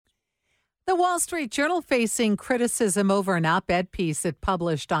The Wall Street Journal facing criticism over an op-ed piece it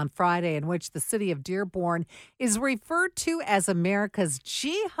published on Friday in which the city of Dearborn is referred to as America's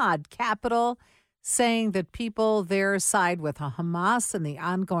jihad capital, saying that people there side with Hamas in the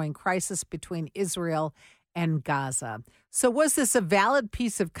ongoing crisis between Israel and Gaza. So was this a valid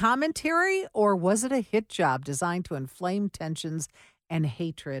piece of commentary, or was it a hit job designed to inflame tensions and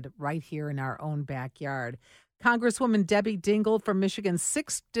hatred right here in our own backyard? Congresswoman Debbie Dingell from Michigan's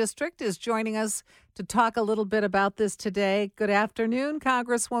 6th District is joining us to talk a little bit about this today. Good afternoon,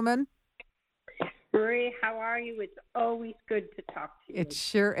 Congresswoman. Marie, how are you? It's always good to talk to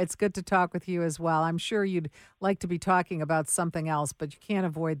you. It's good to talk with you as well. I'm sure you'd like to be talking about something else, but you can't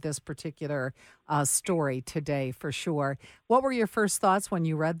avoid this particular story today for sure. What were your first thoughts when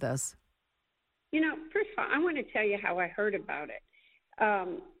you read this? First of all, I want to tell you how I heard about it.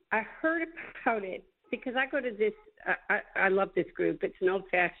 I heard about it because I go to this, I love this group. It's an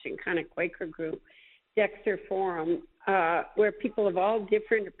old-fashioned kind of Quaker group, Dexter Forum, where people of all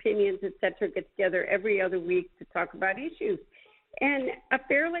different opinions, et cetera, get together every other week to talk about issues. And a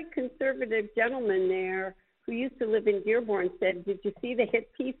fairly conservative gentleman there who used to live in Dearborn said, "Did you see the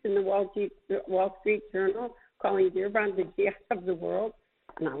hit piece in the Wall Street Journal calling Dearborn the jihad of the world?"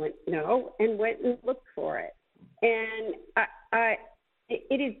 And I went, "No," and went and looked for it. And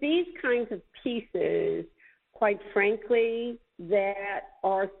it is these kinds of pieces, quite frankly, that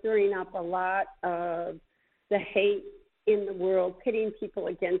are stirring up a lot of the hate in the world, pitting people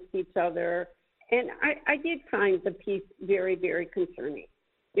against each other. And I did find the piece very, very concerning.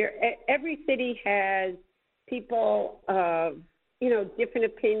 Every city has people of, different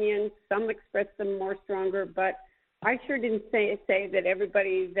opinions. Some express them more stronger, but I sure didn't say that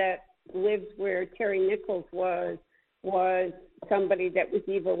everybody that lives where Terry Nichols was somebody that was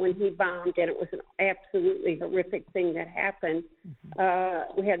evil when he bombed, and it was an absolutely horrific thing that happened.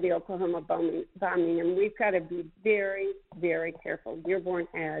 We had the Oklahoma bombing, and we've got to be very, very careful. Dearborn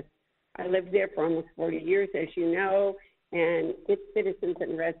has. I lived there for almost 40 years, as you know, and its citizens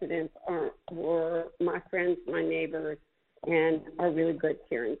and residents were my friends, my neighbors, and are really good,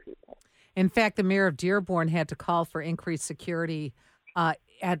 caring people. In fact, the mayor of Dearborn had to call for increased security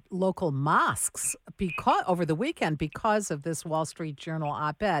at local mosques over the weekend because of this Wall Street Journal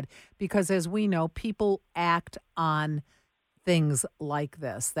op-ed, because as we know, people act on things like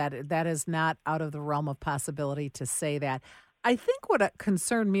this. That is not out of the realm of possibility to say that. I think what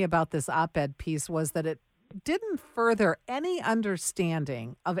concerned me about this op-ed piece was that it didn't further any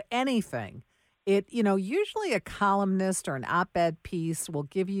understanding of anything. Usually a columnist or an op-ed piece will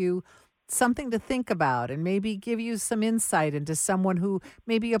give you something to think about and maybe give you some insight into someone who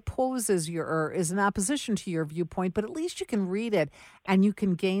maybe opposes or is in opposition to your viewpoint, but at least you can read it and you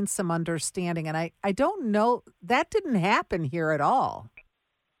can gain some understanding. And I don't know, that didn't happen here at all.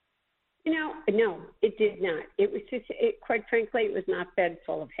 No, it did not. It was just, quite frankly, it was not fed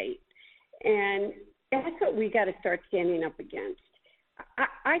full of hate. And that's what we got to start standing up against.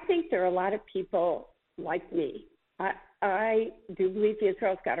 I think there are a lot of people like me. I do believe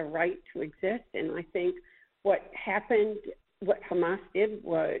Israel's got a right to exist, and I think what happened, what Hamas did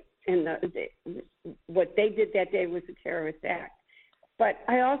what they did that day was a terrorist act. But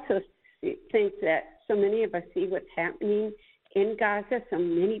I also think that so many of us see what's happening in Gaza. So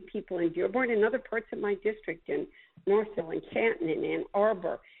many people in Dearborn and other parts of my district in Northville and Canton and Ann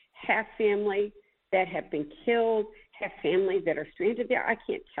Arbor have family that have been killed, have families that are stranded there. I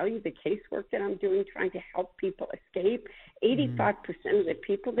can't tell you the casework that I'm doing trying to help people escape. 85% of the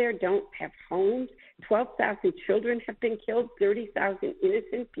people there don't have homes. 12,000 children have been killed, 30,000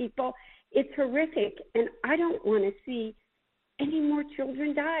 innocent people. It's horrific, and I don't want to see any more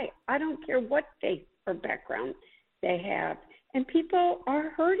children die. I don't care what faith or background they have. And people are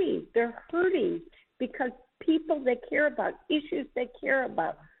hurting. They're hurting because people they care about, issues they care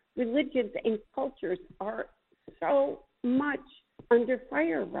about, religions and cultures are so much under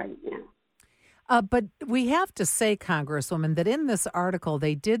fire right now. But we have to say, Congresswoman, that in this article,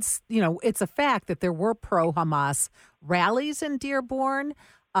 they did, it's a fact that there were pro-Hamas rallies in Dearborn.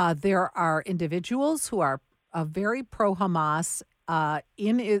 There are individuals who are very pro-Hamas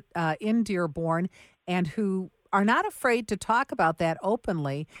in Dearborn and who are not afraid to talk about that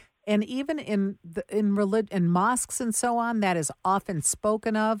openly. And even in mosques and so on, that is often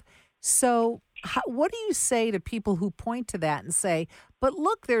spoken of. So what do you say to people who point to that and say, but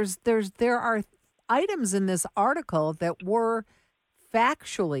look, there are items in this article that were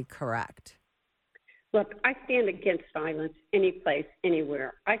factually correct? Look, I stand against violence any place,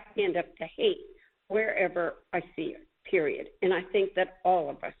 anywhere. I stand up to hate wherever I see it, period. And I think that all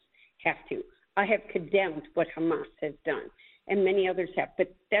of us have to. I have condemned what Hamas has done. and many others have.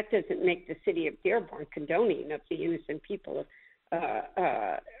 But that doesn't make the city of Dearborn condoning of the innocent people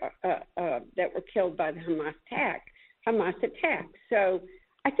that were killed by the Hamas attack. So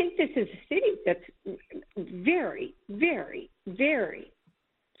I think this is a city that's very, very, very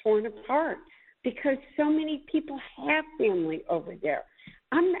torn apart because so many people have family over there.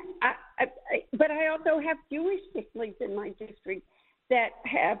 But I also have Jewish families in my district that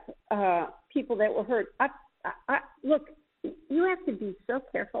have people that were hurt. Look, you have to be so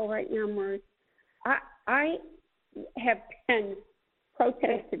careful right now, Maurice. I have been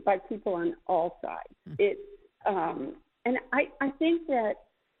protested by people on all sides. And I think that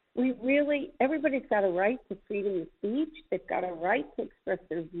everybody's got a right to freedom of speech. They've got a right to express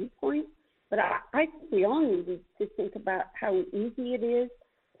their viewpoint. But I think we all need to think about how easy it is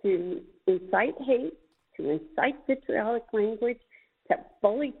to incite hate, to incite vitriolic language, to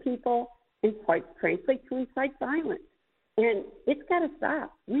bully people, and quite frankly, to incite violence. And it's got to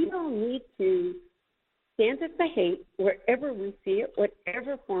stop. We all need to stand up the hate wherever we see it,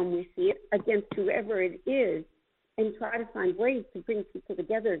 whatever form we see it, against whoever it is, and try to find ways to bring people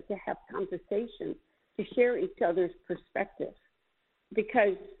together to have conversations, to share each other's perspectives.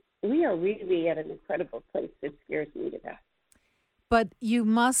 Because we are really at an incredible place that scares me to death. But you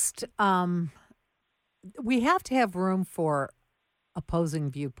must, we have to have room for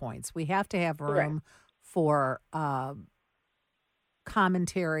opposing viewpoints. We have to have room for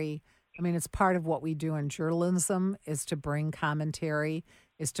commentary. I mean, it's part of what we do in journalism is to bring commentary,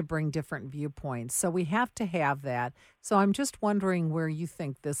 is to bring different viewpoints. So we have to have that. So I'm just wondering where you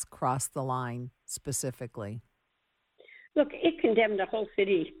think this crossed the line specifically. Look, it condemned the whole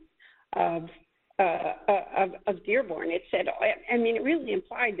city of Dearborn. It said, I mean, it really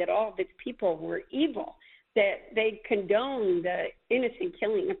implied that all of its people were evil, that they condoned the innocent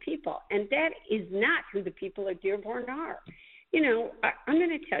killing of people. And that is not who the people of Dearborn are. You know, I'm going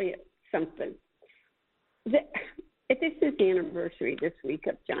to tell you something. This is the anniversary this week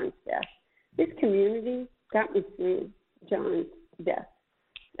of John's death. This community got me through John's death.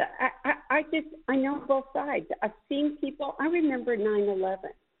 I know both sides. I've seen people. I remember 9/11.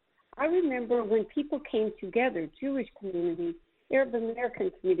 I remember when people came together, Jewish community, Arab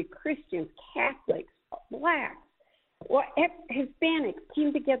American community, Christians, Catholics, Blacks, Hispanics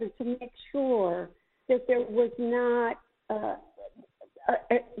came together to make sure that there was not,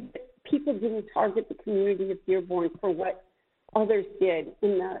 people didn't target the community of Dearborn for what others did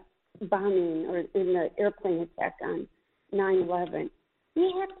in the bombing or in the airplane attack on 9/11.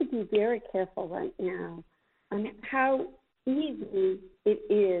 We have to be very careful right now on how easy it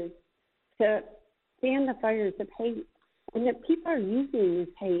is to fan the fires of hate, and that people are using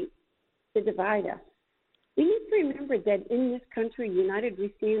this hate to divide us. We need to remember that in this country, united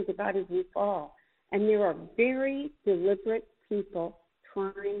we stand, divided we fall, and there are very deliberate people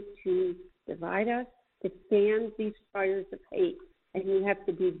trying to divide us, to fan these fires of hate, and you have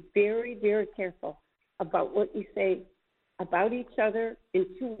to be very, very careful about what you say about each other and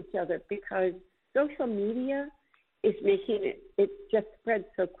to each other, because social media is making it just spread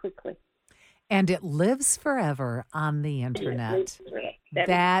so quickly. And it lives forever on the internet.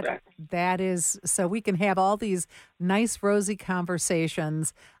 That is so we can have all these nice, rosy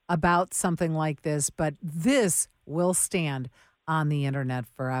conversations about something like this, but this will stand on the internet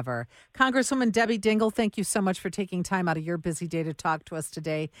forever. Congresswoman Debbie Dingell, thank you so much for taking time out of your busy day to talk to us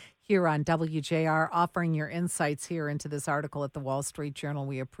today here on WJR, offering your insights here into this article at the Wall Street Journal.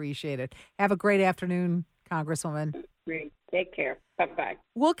 We appreciate it. Have a great afternoon, Congresswoman. Great. Take care. Bye-bye.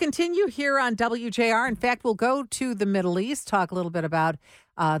 We'll continue here on WJR. In fact, we'll go to the Middle East, talk a little bit about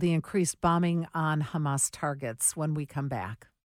the increased bombing on Hamas targets when we come back.